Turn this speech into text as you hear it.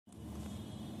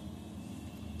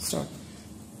Start.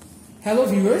 Hello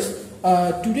viewers,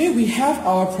 today we have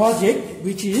our project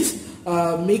which is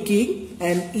making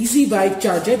an easy bike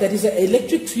charger, that is an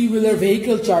electric three-wheeler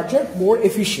vehicle charger, more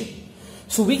efficient.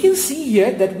 So we can see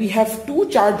here that we have two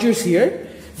chargers here.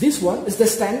 This one is the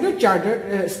standard charger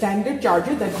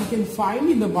that we can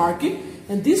find in the market,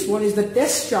 and this one is the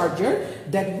test charger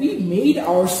that we made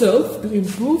ourselves to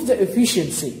improve the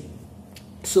efficiency.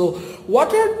 So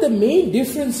what are the main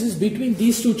differences between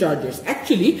these two chargers?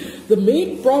 Actually, the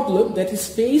main problem that is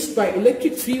faced by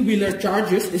electric three-wheeler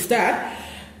chargers is that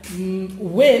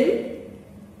when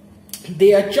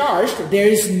they are charged, there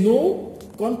is no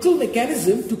control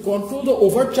mechanism to control the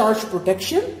overcharge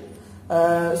protection,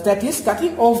 that is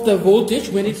cutting off the voltage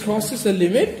when it crosses the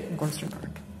limit.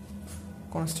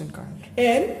 Constant current.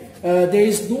 And there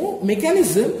is no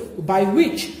mechanism by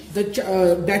which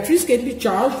the batteries can be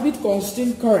charged with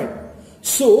constant current.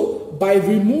 So by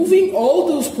removing all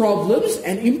those problems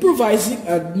and improvising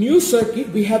a new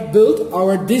circuit, we have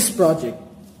built this project.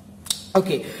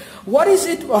 Okay, what is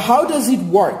it? How does it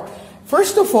work?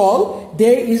 First of all,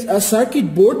 there is a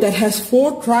circuit board that has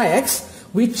 4 triacs,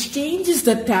 which changes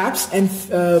the taps and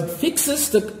fixes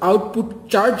the output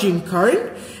charging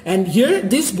current. And here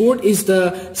this board is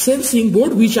the sensing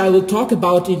board, which I will talk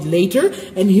about it later.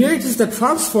 And here it is the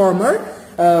transformer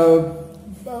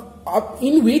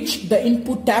in which the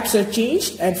input taps are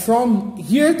changed, and from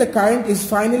here the current is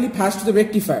finally passed to the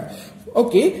rectifier.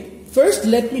 Okay, first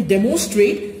let me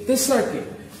demonstrate the circuit.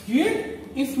 Here,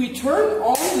 if we turn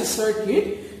on the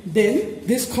circuit, then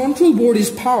this control board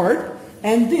is powered,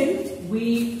 and then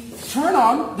we turn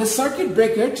on the circuit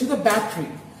breaker to the battery.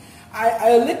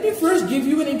 Let me first give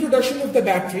you an introduction of the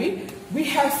battery. We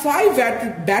have 5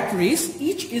 batteries,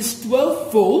 each is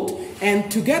 12 volt, and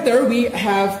together we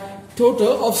have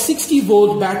total of 60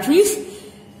 volt batteries.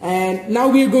 And now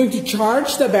we are going to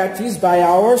charge the batteries by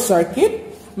our circuit.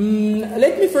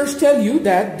 Let me first tell you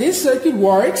that this circuit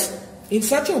works in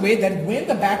such a way that when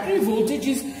the battery voltage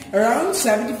is around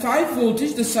 75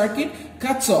 voltage, the circuit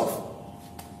cuts off.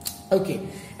 Okay,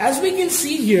 as we can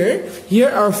see here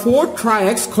are 4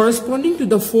 triacs corresponding to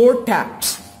the 4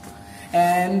 taps.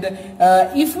 And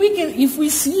if we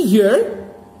see here,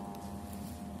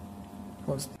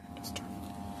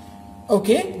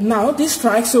 okay, now these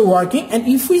triacs are working, and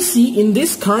if we see in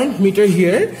this current meter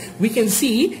here, we can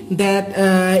see that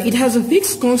it has a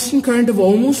fixed constant current of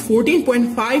almost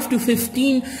 14.5 to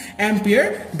 15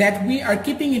 ampere that we are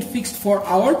keeping it fixed for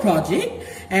our project.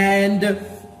 And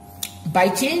by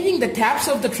changing the taps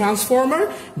of the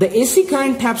transformer, the AC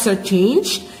current taps are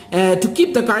changed to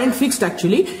keep the current fixed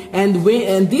actually, and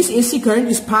this AC current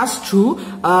is passed through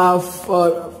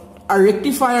a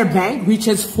rectifier bank which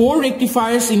has 4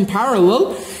 rectifiers in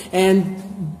parallel, and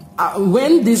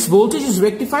when this voltage is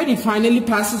rectified, it finally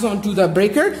passes on to the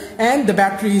breaker and the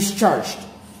battery is charged.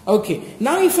 Okay,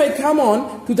 now if I come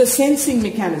on to the sensing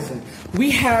mechanism,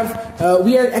 we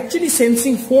are actually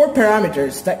sensing 4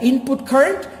 parameters: the input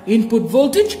current, input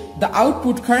voltage, the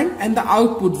output current, and the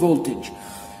output voltage.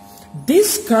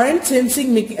 This current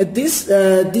sensing,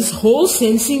 this whole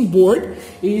sensing board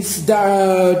is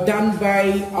done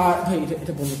by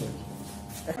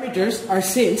parameters are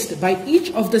sensed by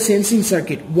each of the sensing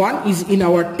circuit. One is in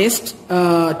our test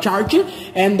charger,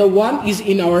 and the one is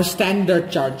in our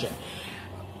standard charger.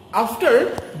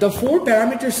 After the 4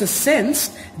 parameters are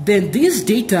sensed, then this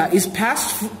data is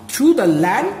passed through the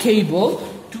LAN cable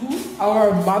to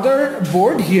our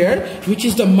motherboard here, which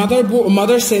is the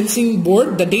mother sensing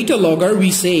board, the data logger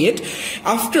we say it.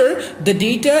 After the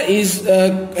data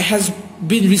has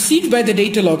been received by the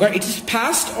data logger, it is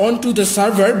passed on to the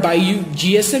server by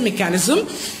GSM mechanism.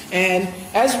 And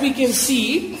as we can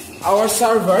see, our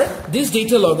server, this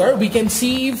data logger, we can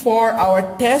see for our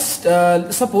test,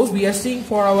 suppose we are seeing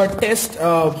for our test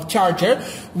charger,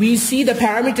 we see the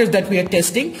parameters that we are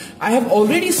testing. I have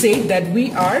already said that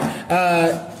we are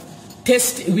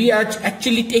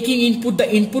actually taking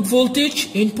the input voltage,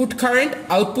 input current,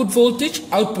 output voltage,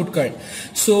 output current.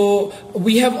 So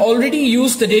we have already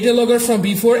used the data logger from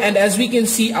before, and as we can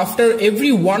see, after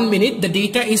every 1 minute the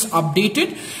data is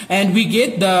updated and we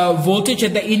get the voltage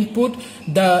at the input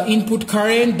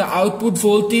current, the output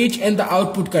voltage, and the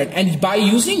output current. And by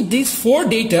using these 4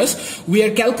 datas, we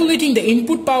are calculating the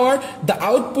input power, the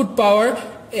output power,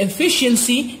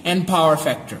 efficiency, and power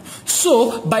factor.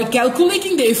 So by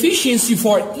calculating the efficiency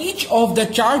for each of the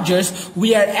chargers,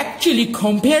 we are actually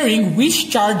comparing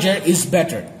which charger is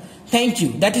better. Thank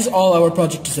you. That is all our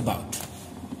project is about.